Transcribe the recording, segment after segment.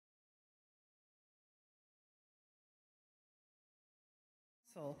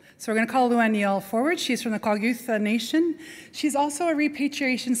So we're going to call Neel forward. She's from the Kwakiutl Nation. She's also a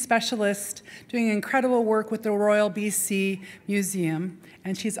repatriation specialist doing incredible work with the Royal BC Museum,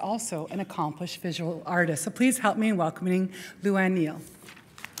 and she's also an accomplished visual artist. So please help me in welcoming Neel.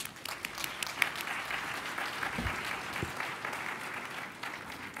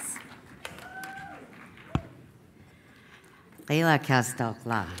 Leila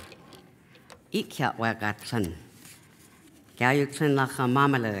Kasdokla, Ikat Wagatlan, Gayuklin Lacha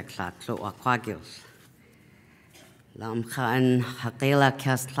Mamaleklat, Lo Aquagils, Lamchan Hakela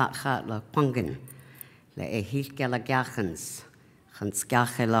Kastlacha La Pungan, Le Ehilke La Gachens,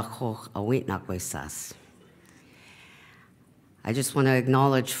 Hanskache La Hoch Awitnakwesas. I just want to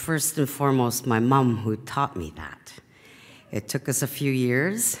acknowledge first and foremost my mom who taught me that. It took us a few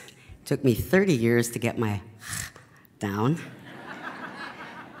years. It took me 30 years to get my down.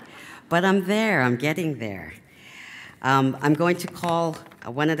 But I'm there, I'm getting there. I'm going to call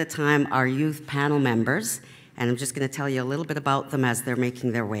one at a time our youth panel members, and I'm just going to tell you a little bit about them as they're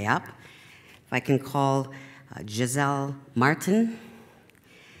making their way up. If I can call Gisele Martin.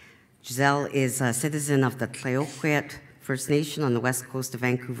 Gisele is a citizen of the Tlayoquet First Nation on the west coast of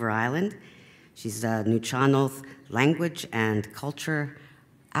Vancouver Island. She's a Nuchanoth language and culture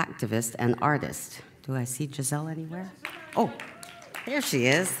activist and artist. Do I see Gisele anywhere? Oh, there she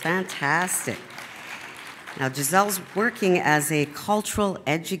is. Fantastic. Now, Gisele's working as a cultural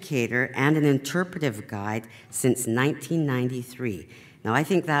educator and an interpretive guide since 1993. Now, I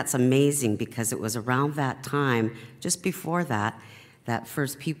think that's amazing because it was around that time, just before that, that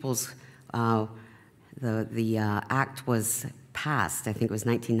First Peoples, the act was passed. I think it was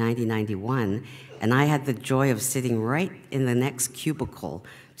 1990-91, and I had the joy of sitting right in the next cubicle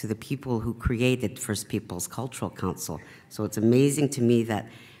to the people who created First Peoples Cultural Council. So it's amazing to me that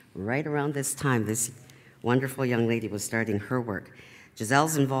right around this time, this wonderful young lady was starting her work.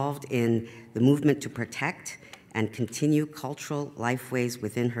 Gisele's involved in the movement to protect and continue cultural lifeways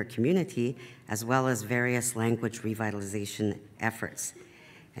within her community, as well as various language revitalization efforts.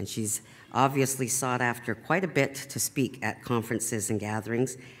 And she's obviously sought after quite a bit to speak at conferences and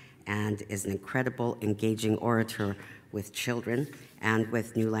gatherings, and is an incredible, engaging orator with children and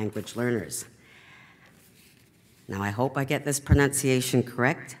with new language learners. Now, I hope I get this pronunciation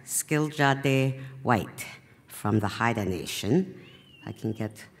correct. Skil Jaadee White from the Haida Nation. I can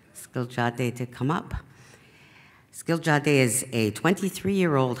get Skil Jaadee to come up. Skil Jaadee is a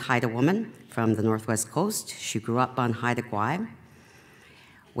 23-year-old Haida woman from the Northwest Coast. She grew up on Haida Gwaii,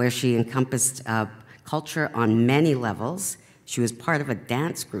 where she encompassed culture on many levels. She was part of a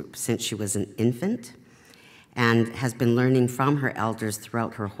dance group since she was an infant and has been learning from her elders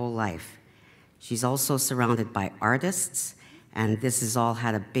throughout her whole life. She's also surrounded by artists, and this has all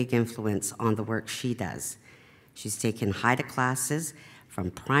had a big influence on the work she does. She's taken Haida classes from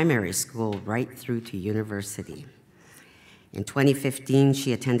primary school right through to university. In 2015,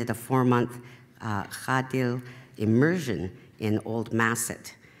 she attended a 4-month Jaadee immersion in Old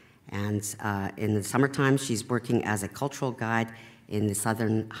Masset. And in the summertime, she's working as a cultural guide in the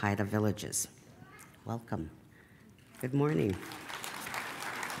southern Haida villages. Welcome. Good morning.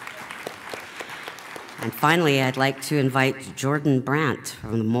 And finally, I'd like to invite Jordan Brant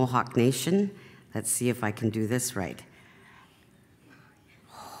from the Mohawk Nation. Let's see if I can do this right.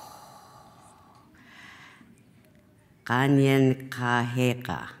 Kanyen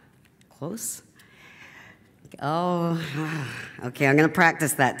Kaheka. Close? Oh, okay, I'm going to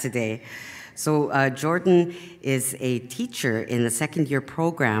practice that today. So Jordan is a teacher in the second-year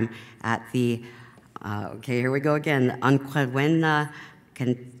program at the, okay, here we go again, Ankwawena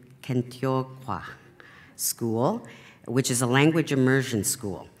Kentioqua School, which is a language immersion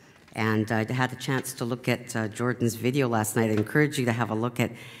school. And I had a chance to look at Jordan's video last night. I encourage you to have a look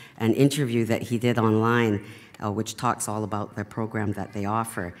at an interview that he did online, which talks all about the program that they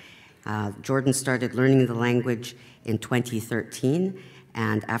offer. Jordan started learning the language in 2013,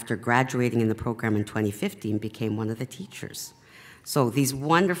 and after graduating in the program in 2015, became one of the teachers. So these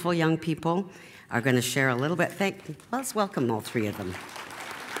wonderful young people are going to share a little bit. Let's welcome all three of them.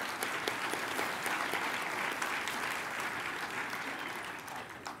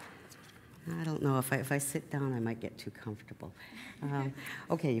 I don't know, if I sit down, I might get too comfortable.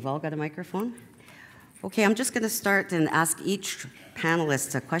 Okay, you've all got a microphone? Okay, I'm just going to start and ask each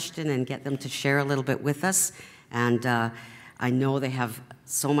panelist a question and get them to share a little bit with us. And I know they have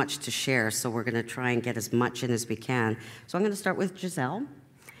so much to share, so we're going to try and get as much in as we can. So I'm going to start with Gisele.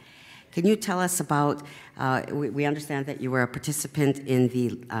 Can you tell us about, we understand that you were a participant in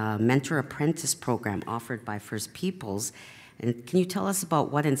the Mentor-Apprentice program offered by First Peoples. And can you tell us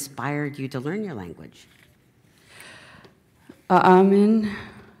about what inspired you to learn your language? Amen.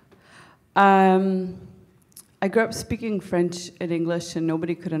 I grew up speaking French and English, and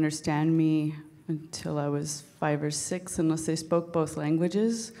nobody could understand me until I was 5 or 6, unless they spoke both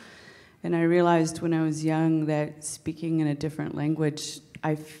languages. And I realized when I was young that speaking in a different language,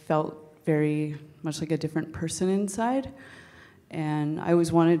 I felt very much like a different person inside. And I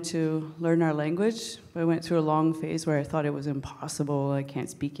always wanted to learn our language, but I went through a long phase where I thought it was impossible. I can't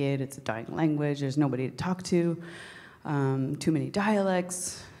speak it, it's a dying language, there's nobody to talk to, too many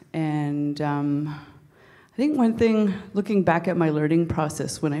dialects. And I think one thing, looking back at my learning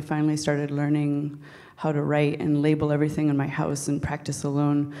process, when I finally started learning how to write and label everything in my house and practice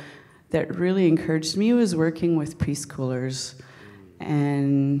alone, that really encouraged me was working with preschoolers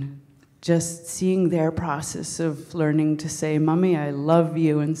and just seeing their process of learning to say, "Mommy, I love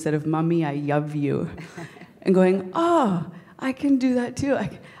you," instead of "Mommy, I love you," and going, "Oh, I can do that too."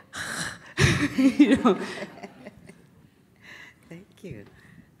 You know. Thank you.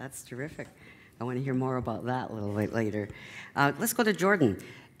 That's terrific. I want to hear more about that a little bit later. Let's go to Jordan.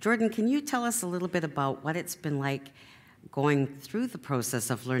 Jordan, can you tell us a little bit about what it's been like going through the process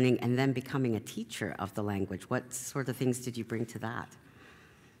of learning and then becoming a teacher of the language? What sort of things did you bring to that?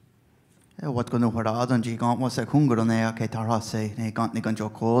 What going to happen? You can't was a hunger on there. Okay, Tarase, they can't go to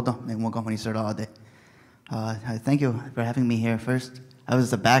code. They won't go to thank you for having me here first. I was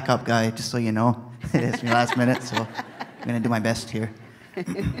the backup guy, just so you know. It's my last minute, so I'm going to do my best here.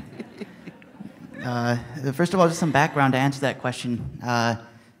 First of all, just some background to answer that question.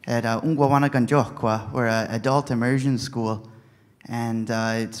 At Ungwawanaganjokwa, we're an adult immersion school, and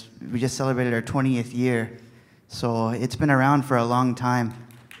we just celebrated our 20th year. So it's been around for a long time.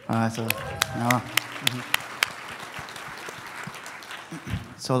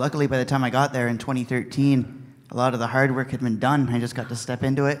 So luckily, by the time I got there in 2013, a lot of the hard work had been done. I just got to step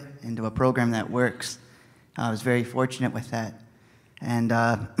into it, into a program that works. I was very fortunate with that. And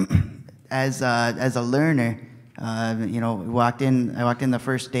as a learner, you know, I walked in the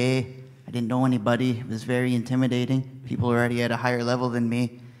first day. I didn't know anybody. It was very intimidating. People were already at a higher level than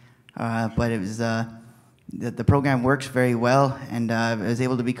me. But it was the program works very well, and I was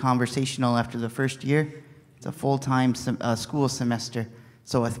able to be conversational after the first year. It's a full-time school semester,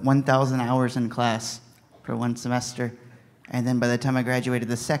 so with 1,000 hours in class for one semester. And then by the time I graduated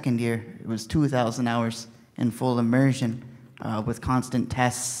the second year, it was 2,000 hours in full immersion with constant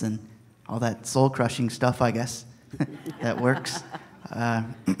tests and all that soul-crushing stuff, I guess, that works.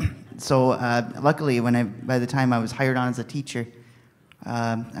 So luckily, by the time I was hired on as a teacher,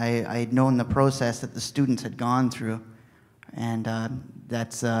 I had known the process that the students had gone through, and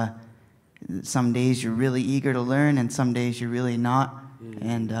that's some days you're really eager to learn, and some days you're really not.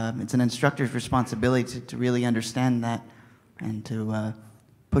 And it's an instructor's responsibility to really understand that, and to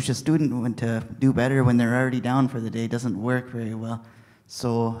push a student to do better when they're already down for the day doesn't work very well.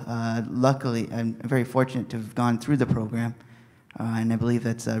 So luckily, I'm very fortunate to have gone through the program, and I believe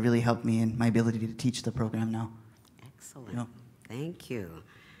that's really helped me in my ability to teach the program now. Excellent. You know. Thank you.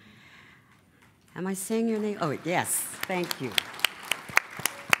 Am I saying your name? Oh, yes. Thank you.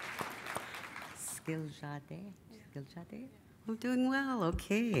 Skil, Jaadee? Skil, Jaadee? I'm doing well.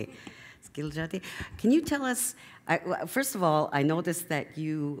 Okay. Skil, Jaadee. Can you tell us, first of all, I noticed that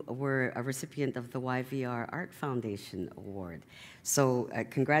you were a recipient of the YVR Art Foundation Award. So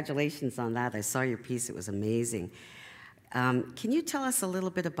congratulations on that. I saw your piece. It was amazing. Can you tell us a little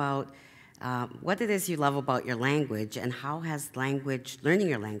bit about what it is you love about your language, and how has learning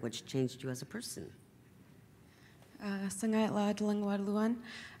your language changed you as a person?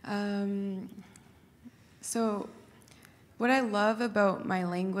 So what I love about my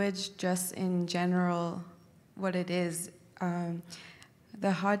language, just in general, what it is, the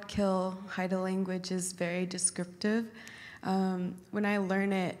Hodkill Haida language is very descriptive. When I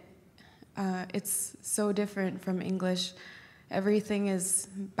learn it, it's so different from English. Everything is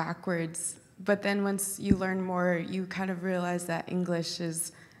backwards, but then once you learn more, you kind of realize that English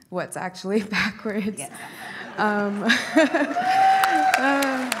is what's actually backwards. Yeah.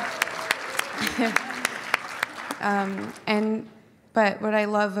 But what I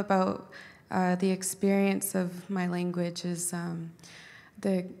love about the experience of my language is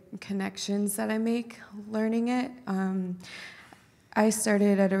the connections that I make learning it. I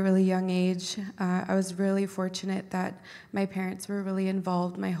started at a really young age. I was really fortunate that my parents were really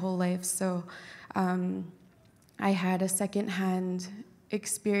involved my whole life, so I had a secondhand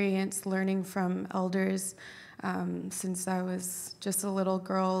experience learning from elders since I was just a little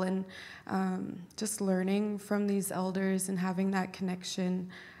girl, and just learning from these elders and having that connection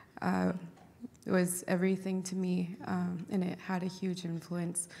was everything to me, and it had a huge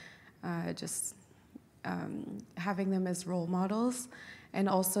influence. Just having them as role models, and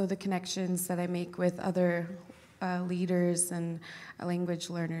also the connections that I make with other leaders and language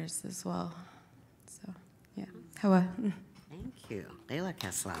learners as well. So, yeah. Hawa. Thank you. Leila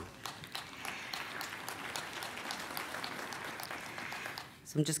Keslam.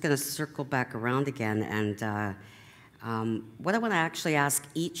 So I'm just going to circle back around again, and what I want to actually ask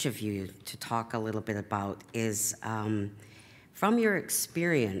each of you to talk a little bit about is, from your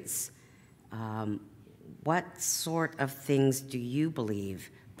experience, what sort of things do you believe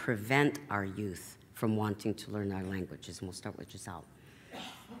prevent our youth from wanting to learn our languages? And we'll start with Gisele.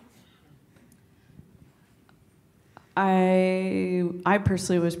 I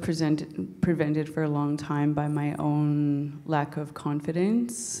personally was prevented for a long time by my own lack of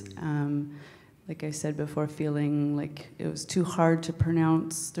confidence. Like I said before, feeling like it was too hard to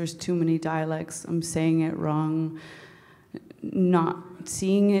pronounce. There's too many dialects. I'm saying it wrong. Not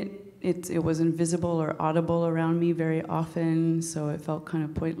seeing it. It wasn't visible or audible around me very often, so it felt kind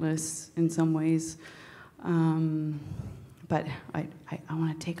of pointless in some ways. But I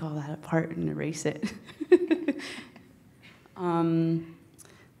want to take all that apart and erase it.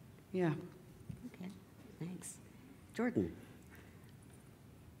 Yeah. Okay, thanks. Jordan.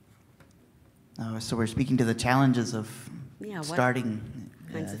 So we're speaking to the challenges of starting.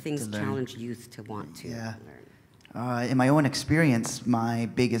 What kinds of things challenge youth to want to learn? In my own experience, my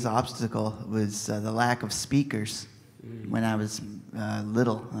biggest obstacle was the lack of speakers when I was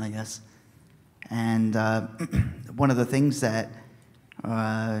little, I guess. And one of the things that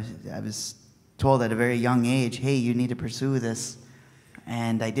I was told at a very young age, hey, you need to pursue this,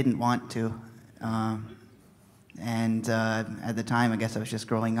 and I didn't want to. And at the time, I guess I was just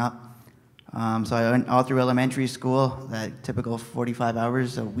growing up. So I went all through elementary school, that typical 45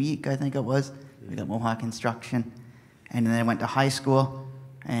 hours a week, I think it was. We got Mohawk instruction. And then I went to high school,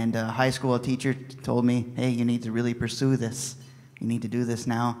 and a high school teacher told me, hey, you need to really pursue this. You need to do this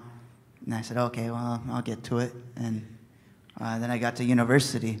now. And I said, okay, well, I'll get to it. And then I got to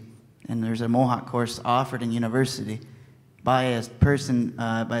university, and there's a Mohawk course offered in university by a person,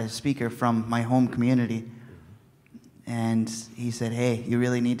 by a speaker from my home community. And he said, hey, you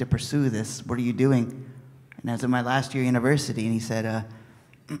really need to pursue this. What are you doing? And I was in my last year of university, and he said,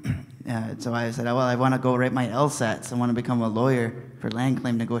 so I said, well, I want to go write my LSATs. I want to become a lawyer for land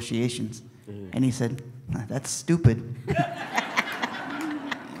claim negotiations. And he said, that's stupid.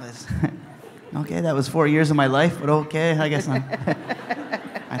 Okay, that was 4 years of my life, but okay, I guess I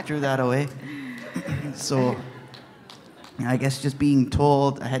threw that away. So I guess just being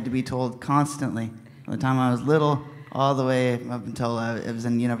told, I had to be told constantly. From the time I was little, all the way up until I was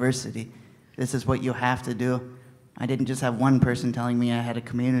in university. This is what you have to do. I didn't just have one person telling me, I had a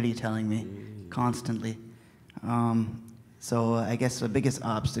community telling me constantly. So I guess the biggest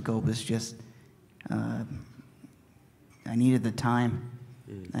obstacle was just I needed the time.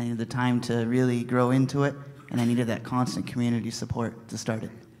 I needed the time to really grow into it, and I needed that constant community support to start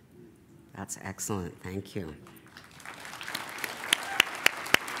it. That's excellent. Thank you.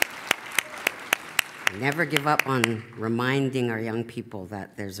 Never give up on reminding our young people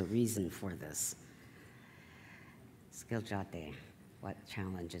that there's a reason for this. Skil, Jaadee, what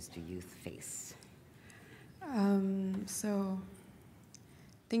challenges do youth face? So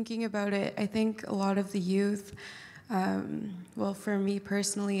thinking about it, I think a lot of the youth, well, for me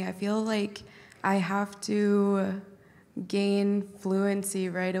personally, I feel like I have to gain fluency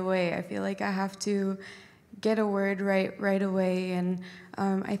right away. I feel like I have to get a word right away, and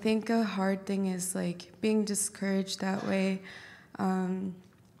I think a hard thing is like being discouraged that way.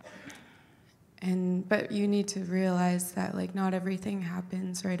 But you need to realize that like not everything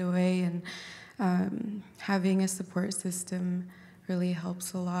happens right away, and having a support system really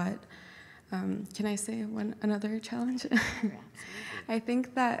helps a lot. Can I say another challenge? I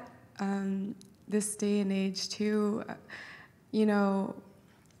think that this day and age too, you know,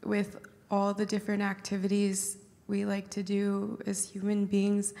 with all the different activities we like to do as human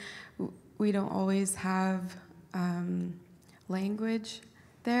beings, we don't always have language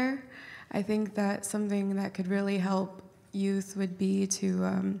there. I think that something that could really help youth would be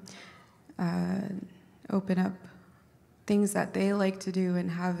to open up things that they like to do and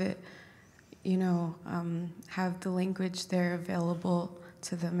have it, you know, have the language there available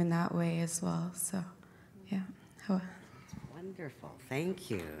to them in that way as well. So, yeah. Wonderful. Thank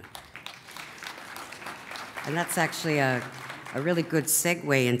you. And that's actually a really good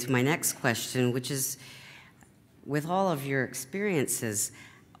segue into my next question, which is, with all of your experiences,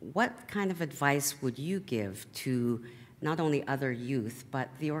 what kind of advice would you give to not only other youth, but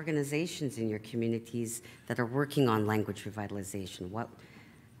the organizations in your communities that are working on language revitalization? What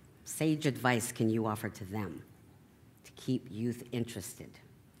sage advice can you offer to them to keep youth interested?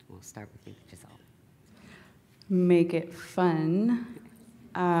 We'll start with you, Gisele. Make it fun.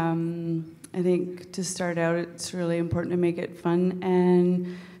 I think to start out, it's really important to make it fun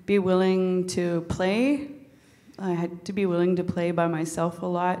and be willing to play. I had to be willing to play by myself a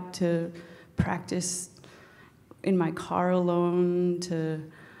lot, to practice in my car alone, to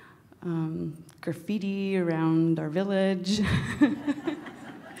graffiti around our village.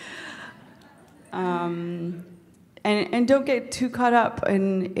 And don't get too caught up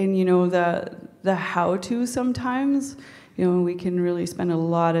in you know, the how-to sometimes. You know, we can really spend a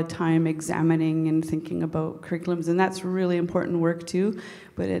lot of time examining and thinking about curriculums, and that's really important work too.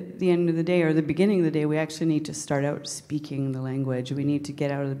 But at the end of the day, or the beginning of the day, we actually need to start out speaking the language. We need to get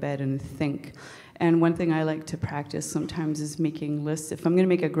out of the bed and think. And one thing I like to practice sometimes is making lists. If I'm going to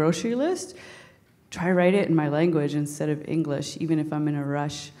make a grocery list, try write it in my language instead of English, even if I'm in a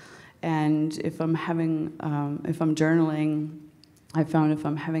rush. And if I'm journaling, I found if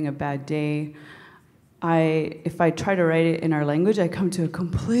I'm having a bad day, if I try to write it in our language, I come to a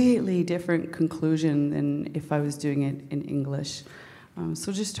completely different conclusion than if I was doing it in English.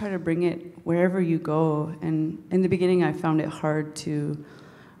 So just try to bring it wherever you go. And in the beginning, I found it hard to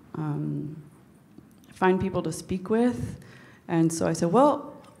find people to speak with. And so I said,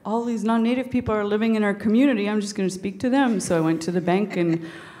 well, all these non-native people are living in our community. I'm just going to speak to them. So I went to the bank and,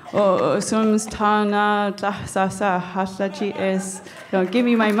 give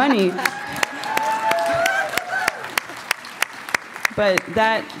me my money. But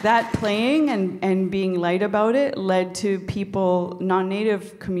that playing and being light about it led to people,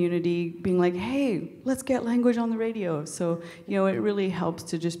 non-native community, being like, hey, let's get language on the radio. So, you know, it really helps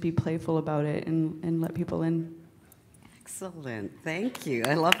to just be playful about it and let people in. Excellent. Thank you.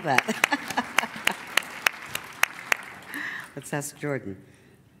 I love that. Let's ask Jordan.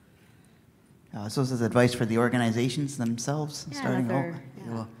 So this is advice for the organizations themselves, starting out.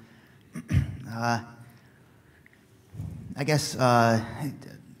 Yeah. I guess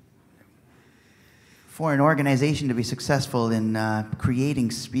for an organization to be successful in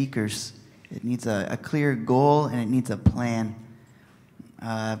creating speakers, it needs a clear goal and it needs a plan.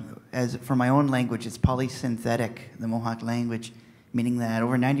 As for my own language, it's polysynthetic, the Mohawk language, meaning that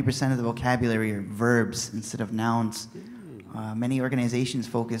over 90% of the vocabulary are verbs instead of nouns. Many organizations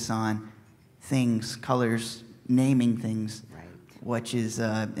focus on things, colors, naming things. Which is,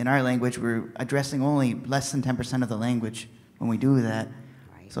 in our language, we're addressing only less than 10% of the language when we do that.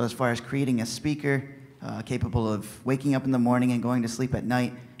 Right. So as far as creating a speaker capable of waking up in the morning and going to sleep at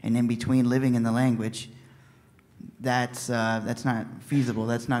night, and in between living in the language, that's not feasible.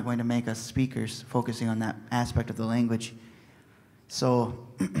 That's not going to make us speakers focusing on that aspect of the language. So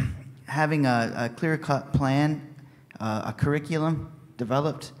having a clear-cut plan, a curriculum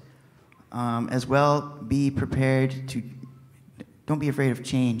developed, as well, be prepared to. Don't be afraid of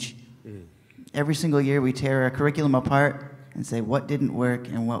change. Every single year we tear our curriculum apart and say what didn't work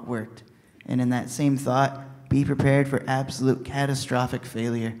and what worked. And in that same thought, be prepared for absolute catastrophic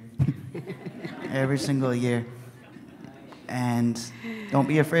failure. Every single year. And don't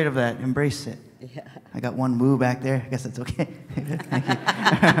be afraid of that. Embrace it. Yeah. I got one woo back there. I guess that's okay. Thank you.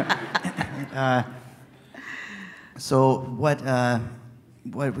 So what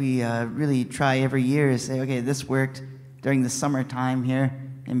we really try every year is say, okay, this worked. During the summertime here,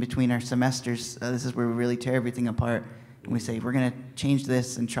 in between our semesters, this is where we really tear everything apart. And we say, we're going to change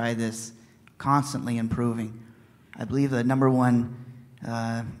this and try this, constantly improving. I believe the number one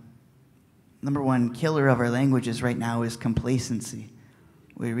killer of our languages right now is complacency.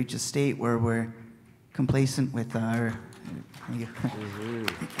 We reach a state where we're complacent with our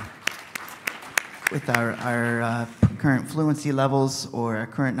current fluency levels or our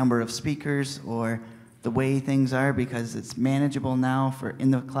current number of speakers or the way things are, because it's manageable now for in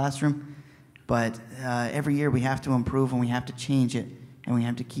the classroom. But every year we have to improve and we have to change it and we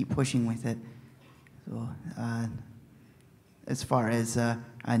have to keep pushing with it. So as far as a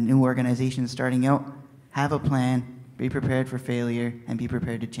new organization starting out, have a plan, be prepared for failure, and be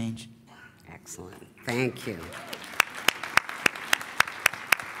prepared to change. Excellent. Thank you.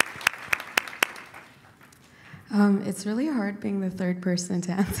 It's really hard being the third person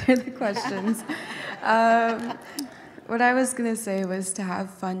to answer the questions. What I was going to say was to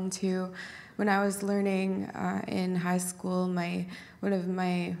have fun, too. When I was learning in high school, one of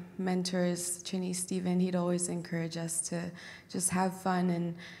my mentors, Chinny Stephen, he'd always encourage us to just have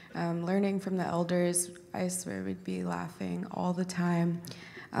fun. And learning from the elders, I swear we'd be laughing all the time.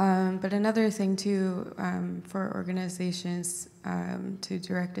 But another thing, too, for organizations to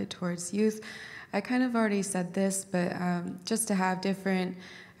direct it towards youth, I kind of already said this, but just to have different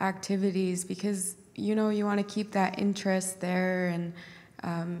activities, because you know you want to keep that interest there and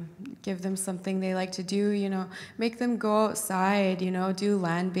give them something they like to do, you know, make them go outside, you know, do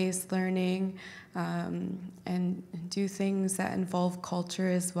land-based learning, and do things that involve culture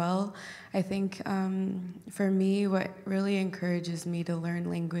as well. I think for me, what really encourages me to learn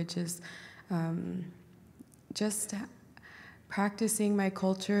language is just practicing my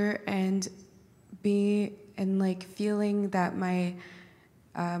culture and like feeling that my,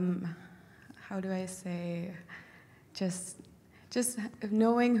 how do I say, just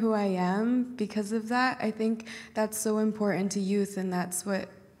knowing who I am because of that. I think that's so important to youth, and that's what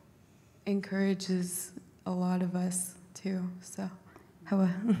encourages a lot of us too. So, how?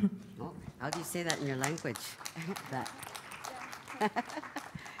 Oh, how do you say that in your language? That.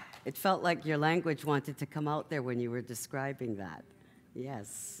 It felt like your language wanted to come out there when you were describing that.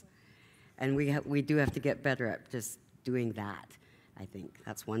 Yes. And we do have to get better at just doing that, I think.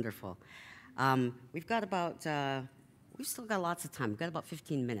 That's wonderful. We've got about, we've still got lots of time. We've got about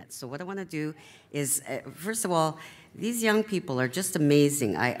 15 minutes. So what I want to do is, first of all, these young people are just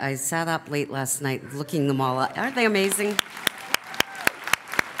amazing. I sat up late last night looking them all up. Aren't they amazing?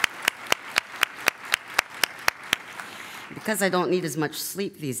 Because I don't need as much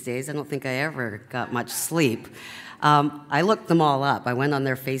sleep these days, I don't think I ever got much sleep, I looked them all up. I went on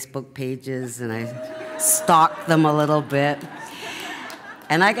their Facebook pages and I stalked them a little bit.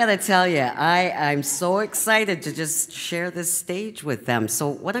 And I gotta tell you, I'm so excited to just share this stage with them. So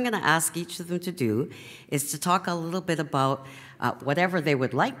what I'm gonna ask each of them to do is to talk a little bit about whatever they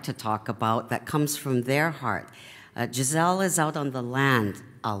would like to talk about that comes from their heart. Gisele is out on the land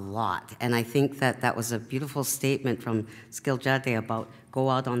a lot, and I think that was a beautiful statement from Skil Jaadee about go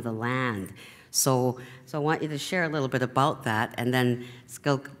out on the land. So I want you to share a little bit about that, and then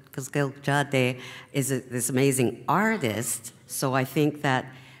Skil Jaadee is this amazing artist, so I think that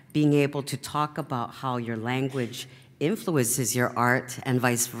being able to talk about how your language influences your art and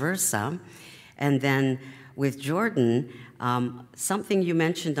vice versa, and then with Jordan, something you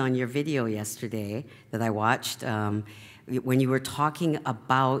mentioned on your video yesterday that I watched, when you were talking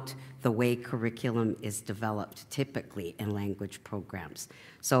about the way curriculum is developed typically in language programs.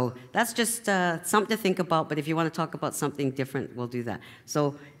 So that's just something to think about, but if you want to talk about something different, we'll do that.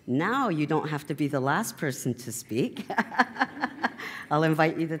 So now you don't have to be the last person to speak. I'll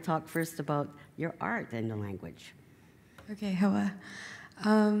invite you to talk first about your art and the language. Okay, Hawa.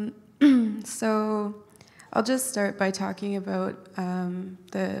 So I'll just start by talking about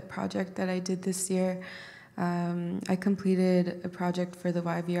the project that I did this year. I completed a project for the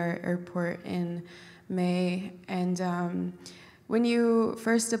YVR airport in May, and when you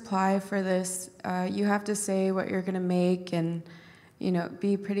first apply for this, you have to say what you're going to make and, you know,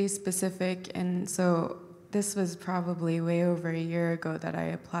 be pretty specific. And so this was probably way over a year ago that I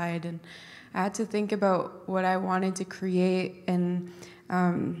applied, and I had to think about what I wanted to create, and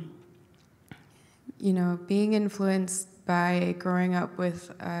you know, being influenced by growing up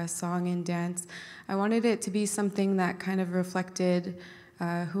with song and dance, I wanted it to be something that kind of reflected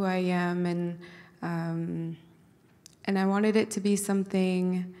who I am, and I wanted it to be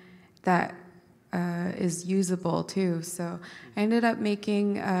something that is usable too. So I ended up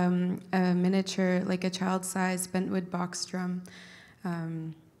making a miniature, like a child-sized bentwood box drum,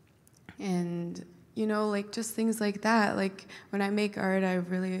 and you know, like just things like that. Like when I make art, I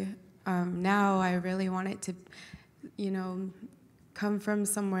really now I really want it to, you know, come from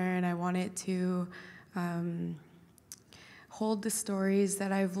somewhere, and I want it to hold the stories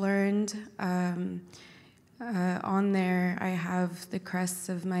that I've learned. On there, I have the crests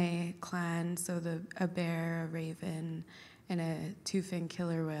of my clan, so a bear, a raven, and a two-fin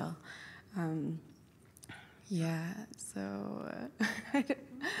killer whale. Yeah, so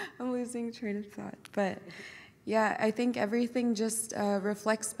I'm losing train of thought, but yeah, I think everything just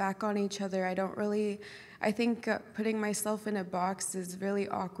reflects back on each other. I think putting myself in a box is really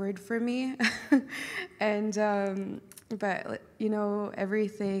awkward for me, and but you know,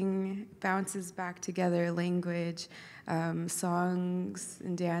 everything bounces back together. Language, songs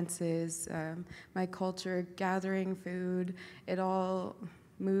and dances, my culture, gathering food, it all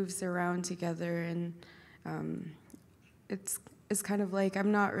moves around together, and it's kind of like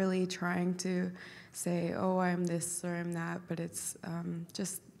I'm not really trying to say, oh, I'm this or I'm that, but it's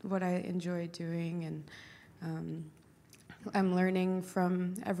just what I enjoy doing, and I'm learning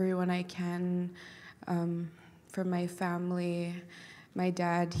from everyone I can, from my family. My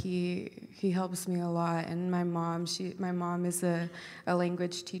dad, he helps me a lot, and my mom is a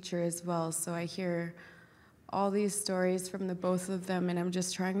language teacher as well, so I hear all these stories from the both of them, and I'm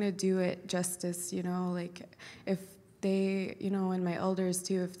just trying to do it justice, you know, like if they, you know, and my elders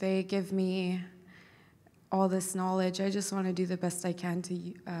too, if they give me all this knowledge, I just want to do the best I can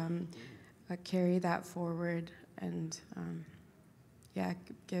to carry that forward and, yeah,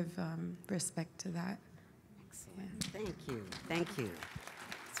 give respect to that. Excellent. Yeah. Thank you. Thank you.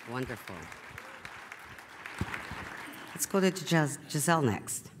 It's wonderful. Let's go to Gisele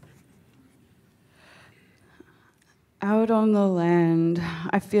next. Out on the land,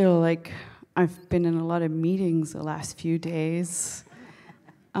 I feel like I've been in a lot of meetings the last few days,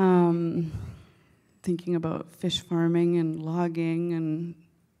 thinking about fish farming and logging and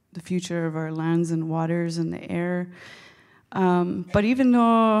the future of our lands and waters and the air. But even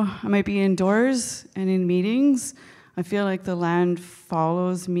though I might be indoors and in meetings, I feel like the land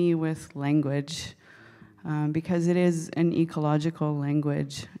follows me with language, because it is an ecological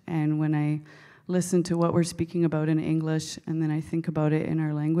language. And when I listen to what we're speaking about in English and then I think about it in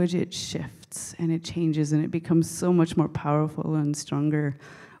our language, it shifts and it changes and it becomes so much more powerful and stronger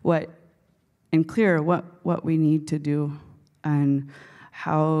and clearer what we need to do and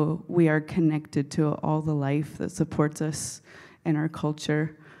how we are connected to all the life that supports us in our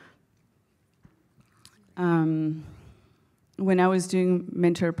culture. When I was doing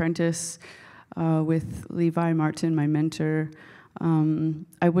mentor apprentice with Levi Martin, my mentor,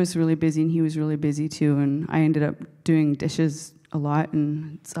 I was really busy and he was really busy too, and I ended up doing dishes a lot,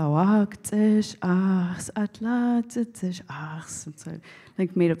 and so I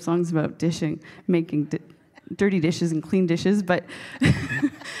like made up songs about dishing, making dirty dishes and clean dishes. But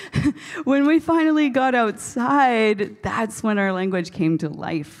when we finally got outside, that's when our language came to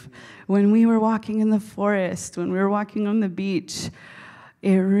life. When we were walking in the forest, when we were walking on the beach,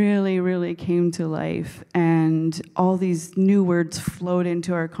 it really, really came to life. And all these new words flowed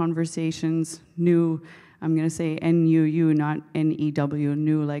into our conversations. New, I'm going to say N-U-U, not N-E-W,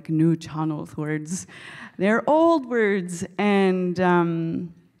 new, like new channel words. They're old words.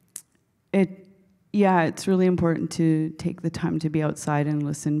 And it's really important to take the time to be outside and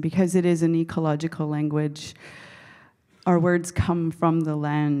listen, because it is an ecological language. Our words come from the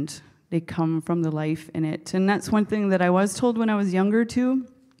land. They come from the life in it. And that's one thing that I was told when I was younger too.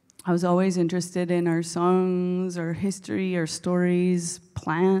 I was always interested in our songs, our history, our stories,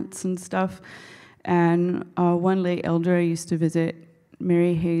 plants and stuff. And one late elder I used to visit,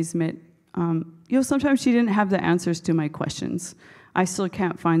 Mary Haysmith, sometimes she didn't have the answers to my questions. I still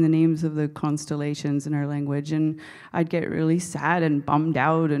can't find the names of the constellations in our language, and I'd get really sad and bummed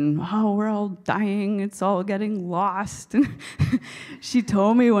out, and we're all dying, it's all getting lost. And she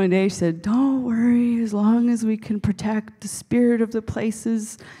told me one day, she said, don't worry, as long as we can protect the spirit of the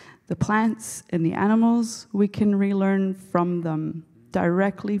places, the plants and the animals, we can relearn from them,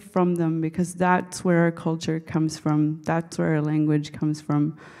 directly from them, because that's where our culture comes from, that's where our language comes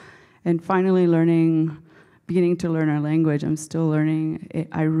from. And finally beginning to learn our language. I'm still learning.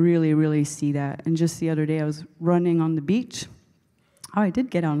 I really, really see that. And just the other day, I was running on the beach. I did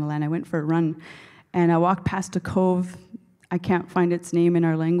get on the land. I went for a run. And I walked past a cove. I can't find its name in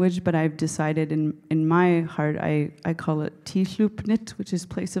our language, but I've decided in my heart, I call it Tislupnit, which is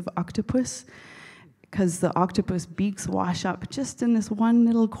place of octopus, because the octopus beaks wash up just in this one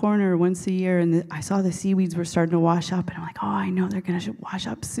little corner once a year. And I saw the seaweeds were starting to wash up. And I'm like, I know they're going to wash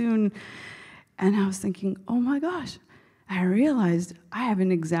up soon. And I was thinking, oh my gosh, I realized I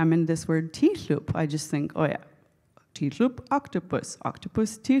haven't examined this word Tisleup. I just think, oh yeah, Tisleup, octopus,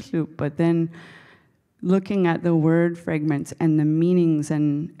 octopus, Tisleup. But then looking at the word fragments and the meanings,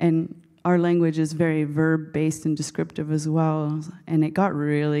 and our language is very verb-based and descriptive as well, and it got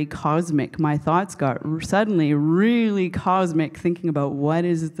really cosmic. My thoughts got suddenly really cosmic, thinking about what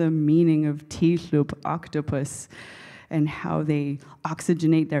is the meaning of Tisleup, octopus, and how they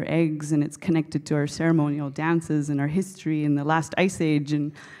oxygenate their eggs, and it's connected to our ceremonial dances and our history in the last ice age,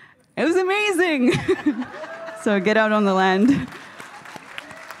 and it was amazing. So get out on the land.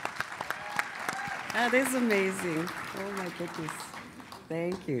 That is amazing. Oh my goodness.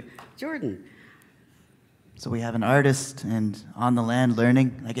 Thank you. Jordan. So we have an artist and on the land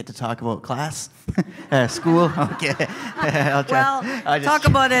learning. I get to talk about class, school. Okay. Talk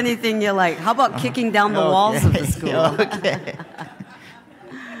about anything you like. How about kicking down the walls of the school? Okay.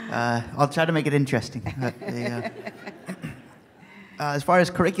 I'll try to make it interesting. As far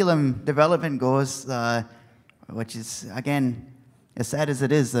as curriculum development goes, which is, again, as sad as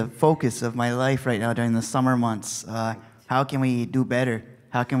it is, the focus of my life right now during the summer months, how can we do better?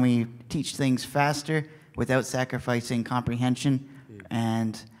 How can we teach things faster without sacrificing comprehension,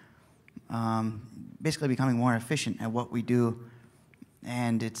 and basically becoming more efficient at what we do?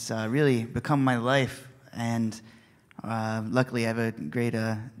 And it's really become my life, and luckily I have a great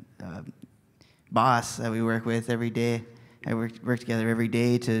boss that we work with every day. I work together every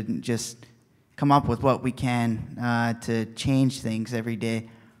day to just come up with what we can to change things every day.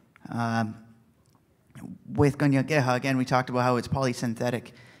 With Gonyageha, again, we talked about how it's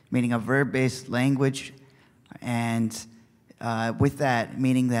polysynthetic, meaning a verb-based language, and with that,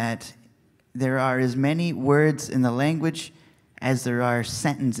 meaning that there are as many words in the language as there are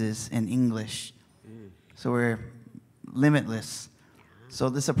sentences in English. So we're limitless. So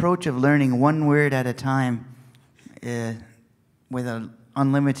this approach of learning one word at a time with an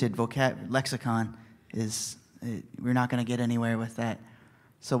unlimited lexicon we're not going to get anywhere with that.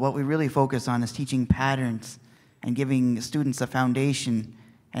 So what we really focus on is teaching patterns and giving students a foundation,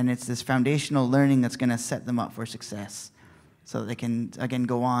 and it's this foundational learning that's going to set them up for success. So they can, again,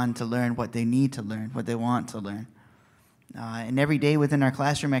 go on to learn what they need to learn, what they want to learn. And every day within our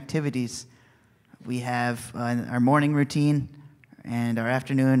classroom activities, we have our morning routine and our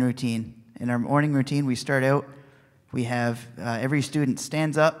afternoon routine. In our morning routine, we start out, we have every student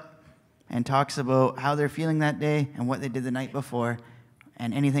stands up and talks about how they're feeling that day and what they did the night before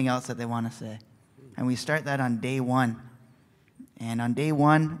and anything else that they want to say. And we start that on day one. And on day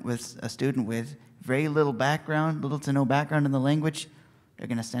one, with a student with very little background, little to no background in the language, they're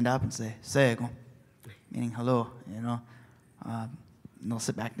going to stand up and say, "Sego," meaning hello, you know. And they'll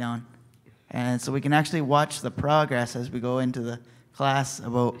sit back down. And so we can actually watch the progress as we go into the class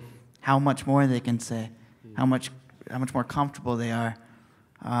about how much more they can say, how much more comfortable they are.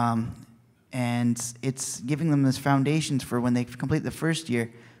 And it's giving them those foundations for when they complete the first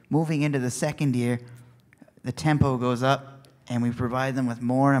year. Moving into the second year, the tempo goes up, and we provide them with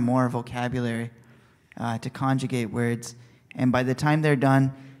more and more vocabulary to conjugate words. And by the time they're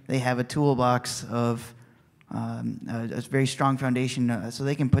done, they have a toolbox of a very strong foundation so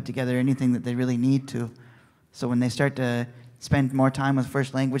they can put together anything that they really need to. So when they start to spend more time with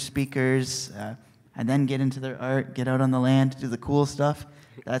first language speakers and then get into their art, get out on the land, do the cool stuff,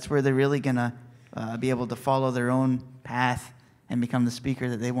 that's where they're really going to be able to follow their own path and become the speaker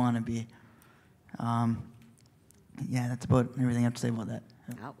that they want to be. Yeah, that's about everything I have to say about that.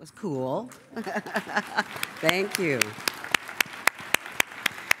 That was cool. Thank you.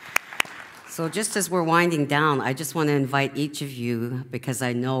 So just as we're winding down, I just want to invite each of you, because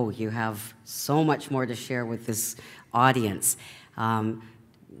I know you have so much more to share with this audience.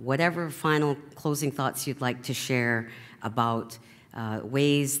 Whatever final closing thoughts you'd like to share about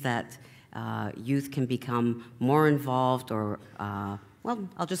ways that youth can become more involved, or, well,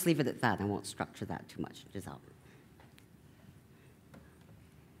 I'll just leave it at that. I won't structure that too much. Gisele.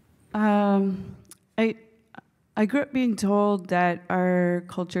 I grew up being told that our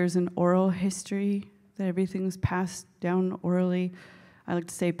culture is an oral history, that everything's passed down orally. I like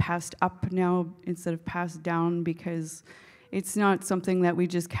to say passed up now instead of passed down, because it's not something that we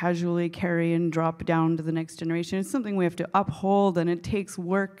just casually carry and drop down to the next generation. It's something we have to uphold, and it takes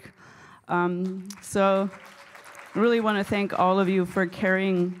work. So I really want to thank all of you for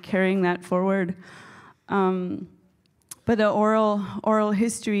carrying that forward. But the oral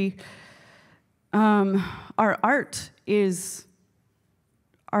history, our art is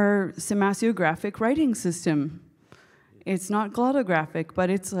our semasiographic writing system. It's not glottographic,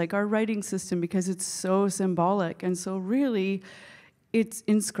 but it's like our writing system because it's so symbolic. And so really, it's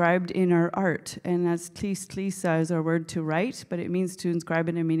inscribed in our art. And that's tlisa is our word to write, but it means to inscribe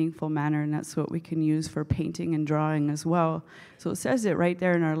in a meaningful manner, and that's what we can use for painting and drawing as well. So it says it right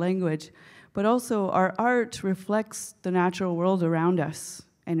there in our language. But also, our art reflects the natural world around us,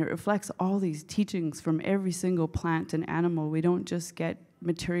 and it reflects all these teachings from every single plant and animal. We don't just get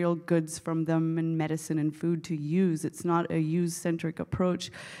material goods from them and medicine and food to use. It's not a use-centric approach.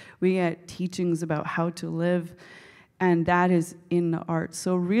 We get teachings about how to live, and that is in the art.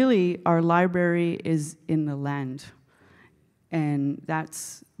 So really, our library is in the land, and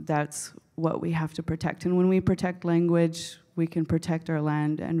that's what we have to protect. And when we protect language, we can protect our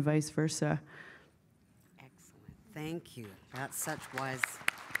land, and vice versa. Excellent. Thank you. That's such wise.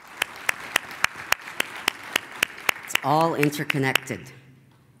 It's all interconnected.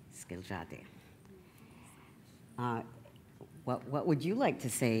 Skil Jaadee. What would you like to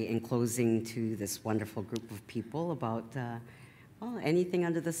say in closing to this wonderful group of people about well, anything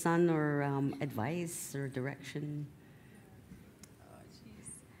under the sun, or advice or direction?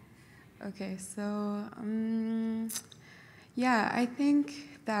 Okay, so yeah, I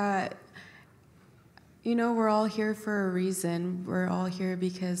think that, you know, we're all here for a reason. We're all here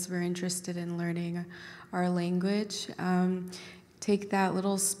because we're interested in learning our language. Take that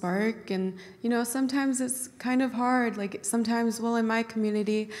little spark, and, you know, sometimes it's kind of hard. Like sometimes, well, in my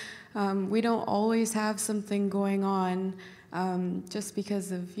community, we don't always have something going on just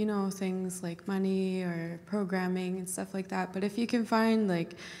because of, you know, things like money or programming and stuff like that. But if you can find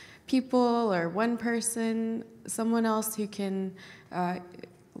like people or one person, someone else who can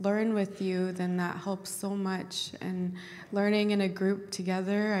learn with you, then that helps so much. And learning in a group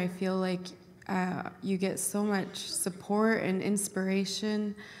together, I feel like you get so much support and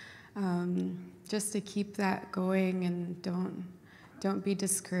inspiration, just to keep that going, and don't be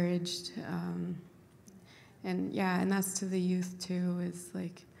discouraged. And yeah, and that's to the youth too. Is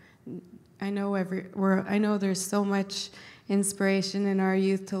like, I know there's so much inspiration in our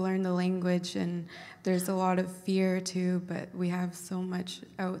youth to learn the language, and there's a lot of fear too, but we have so much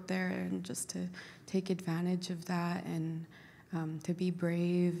out there, and just to take advantage of that, and to be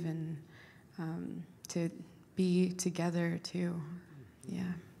brave, and to be together too. Yeah.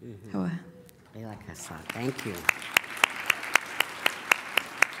 Thank you.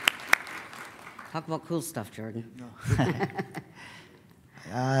 Talk about cool stuff, Jordan.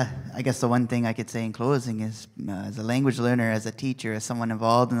 I guess the one thing I could say in closing is, as a language learner, as a teacher, as someone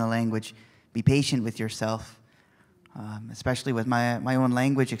involved in the language, be patient with yourself, especially with my own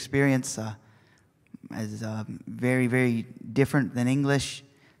language experience is very, very different than English.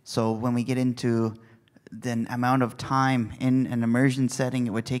 So when we get into the amount of time in an immersion setting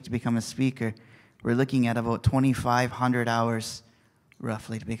it would take to become a speaker, we're looking at about 2,500 hours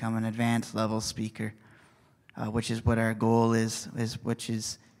roughly to become an advanced level speaker, which is what our goal is, which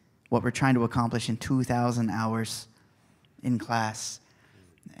is what we're trying to accomplish in 2,000 hours in class.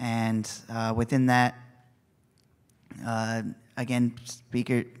 And within that, again,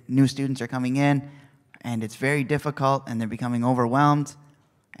 new students are coming in, and it's very difficult, and they're becoming overwhelmed.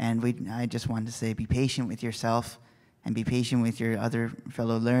 And I just wanted to say, be patient with yourself, and be patient with your other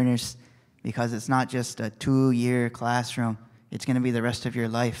fellow learners, because it's not just a 2-year classroom. It's going to be the rest of your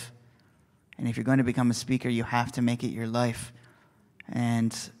life. And if you're going to become a speaker, you have to make it your life.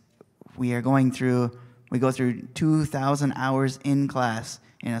 And we go through 2,000 hours in class,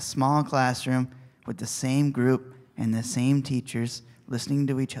 in a small classroom, with the same group and the same teachers, listening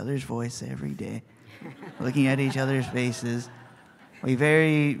to each other's voice every day, looking at each other's faces. We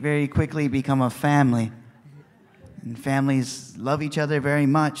very, very quickly become a family. And families love each other very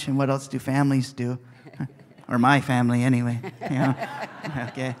much. And what else do families do? Or my family, anyway. You know?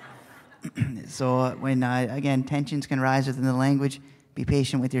 Okay. So when, again, tensions can rise within the language, be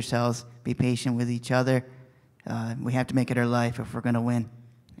patient with yourselves, be patient with each other. We have to make it our life if we're going to win.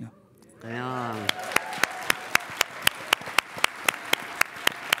 You know. Yeah.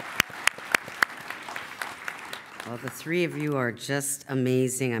 Well, the three of you are just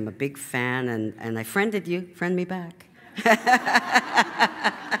amazing. I'm a big fan, and I friended you. Friend me back.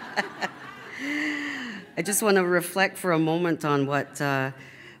 I just want to reflect for a moment on what our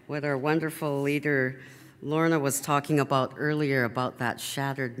wonderful leader Lorna was talking about earlier, about that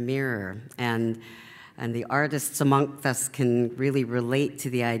shattered mirror. And the artists amongst us can really relate to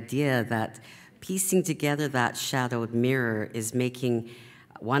the idea that piecing together that shadowed mirror is making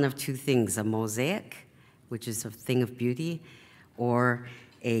one of two things: a mosaic, which is a thing of beauty, or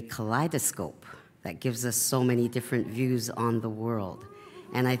a kaleidoscope that gives us so many different views on the world.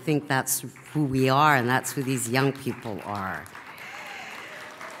 And I think that's who we are, and that's who these young people are.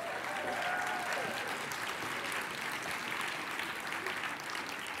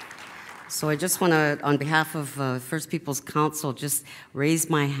 So I just want to, on behalf of First Peoples Council, just raise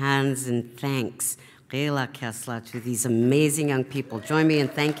my hands in thanks to these amazing young people. Join me in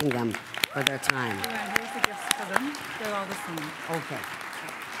thanking them for their time. Yeah, here's the gifts for them. They're all the same.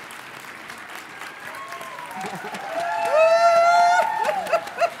 Okay.